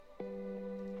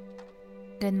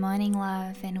Good morning,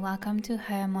 love, and welcome to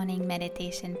her morning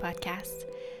meditation podcast.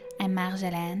 I'm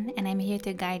Marjolaine, and I'm here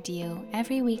to guide you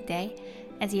every weekday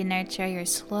as you nurture your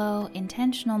slow,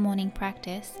 intentional morning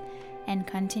practice and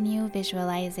continue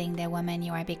visualizing the woman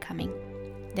you are becoming,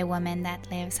 the woman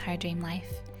that lives her dream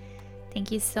life.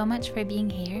 Thank you so much for being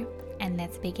here, and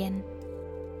let's begin.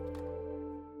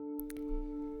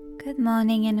 Good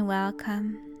morning and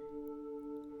welcome.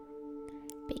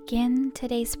 Begin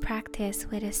today's practice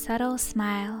with a subtle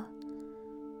smile.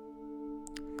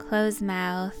 Closed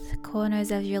mouth,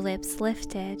 corners of your lips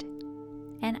lifted,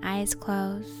 and eyes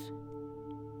closed.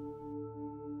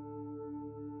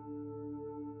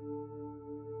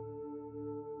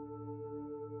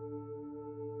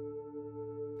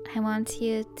 I want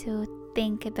you to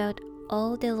think about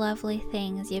all the lovely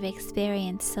things you've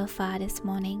experienced so far this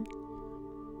morning.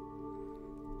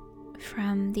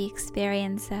 From the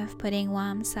experience of putting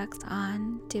warm socks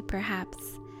on to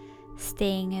perhaps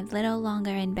staying a little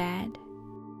longer in bed,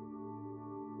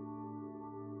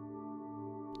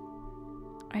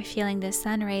 or feeling the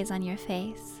sun rays on your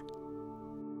face.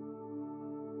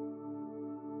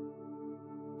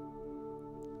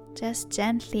 Just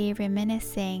gently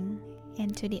reminiscing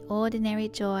into the ordinary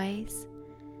joys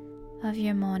of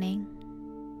your morning.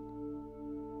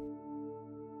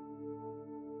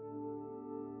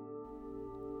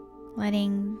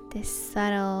 Letting the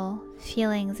subtle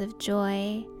feelings of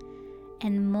joy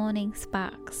and morning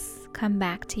sparks come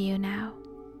back to you now.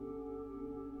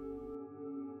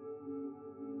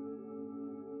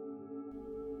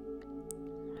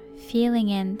 Feeling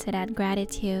into that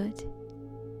gratitude,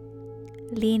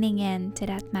 leaning into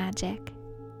that magic.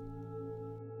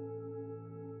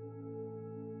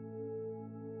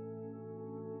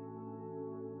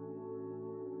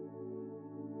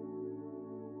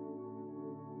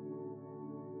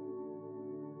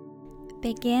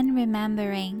 Begin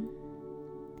remembering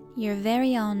your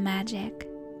very own magic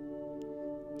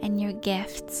and your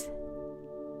gifts,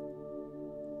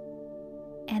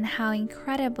 and how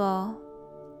incredible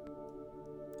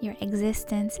your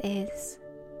existence is,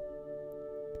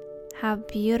 how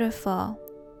beautiful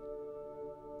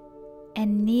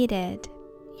and needed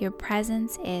your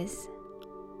presence is.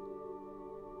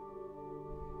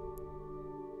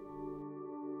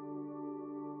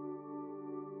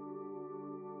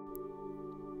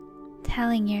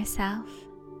 Telling yourself,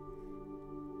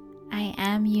 I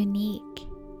am unique.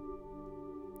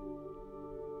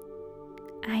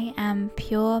 I am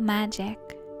pure magic.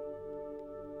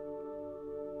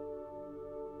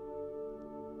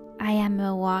 I am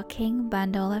a walking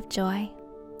bundle of joy.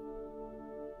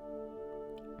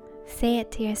 Say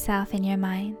it to yourself in your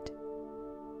mind.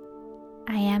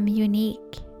 I am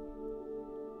unique.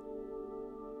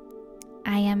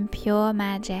 I am pure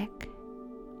magic.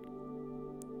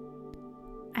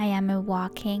 I am a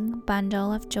walking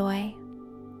bundle of joy.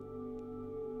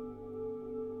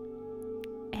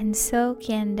 And soak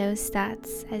in those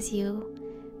thoughts as you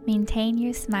maintain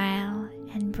your smile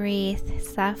and breathe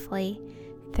softly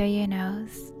through your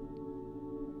nose.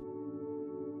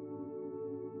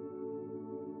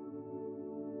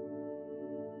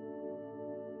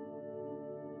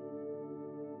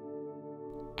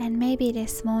 And maybe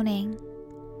this morning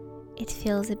it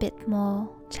feels a bit more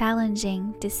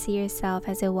challenging to see yourself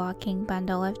as a walking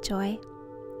bundle of joy.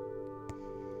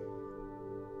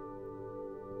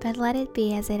 But let it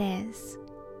be as it is.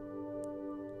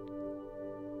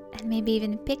 And maybe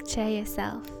even picture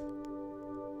yourself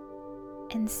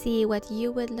and see what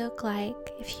you would look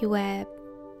like if you were a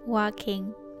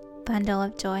walking bundle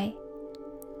of joy.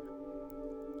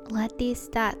 Let these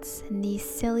thoughts and these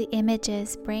silly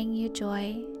images bring you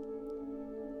joy.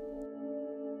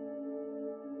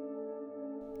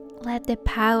 Let the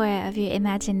power of your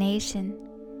imagination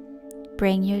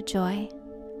bring you joy.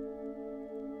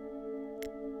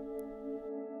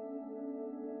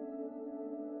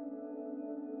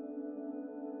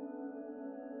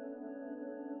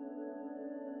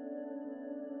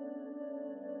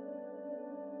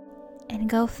 And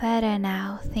go further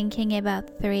now, thinking about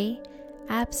 3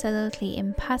 absolutely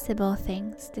impossible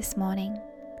things this morning.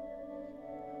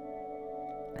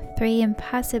 3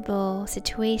 impossible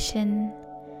situations,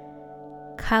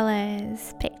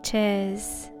 colors,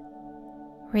 pictures,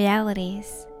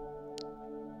 realities.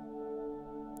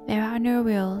 There are no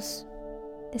rules.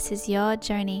 This is your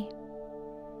journey.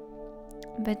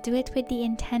 But do it with the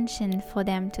intention for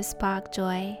them to spark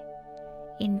joy,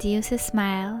 induce a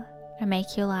smile, or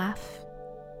make you laugh.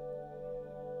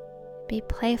 Be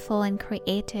playful and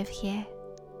creative here.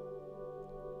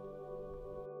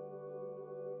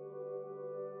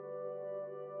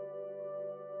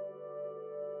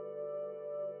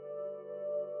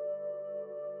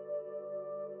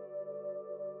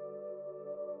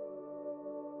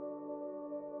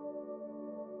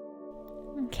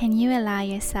 Can you allow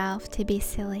yourself to be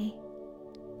silly,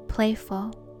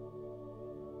 playful,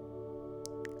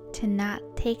 to not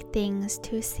take things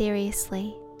too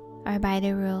seriously or by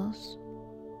the rules?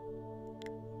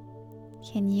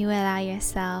 Can you allow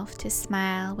yourself to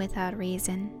smile without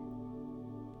reason?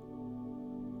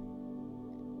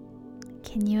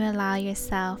 Can you allow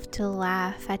yourself to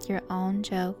laugh at your own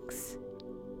jokes?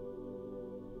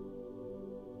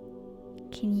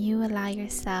 Can you allow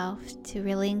yourself to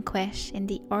relinquish in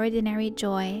the ordinary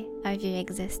joy of your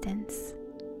existence?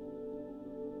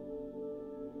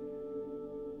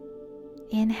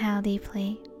 Inhale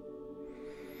deeply.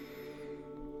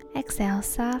 Exhale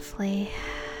softly.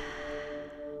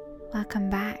 Welcome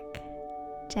back.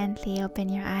 Gently open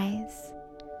your eyes.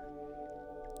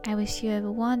 I wish you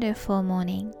a wonderful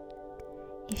morning.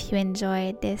 If you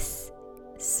enjoyed this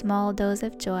small dose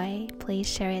of joy, please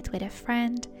share it with a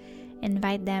friend.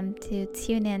 Invite them to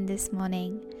tune in this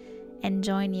morning and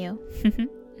join you.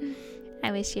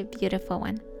 I wish you a beautiful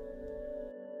one.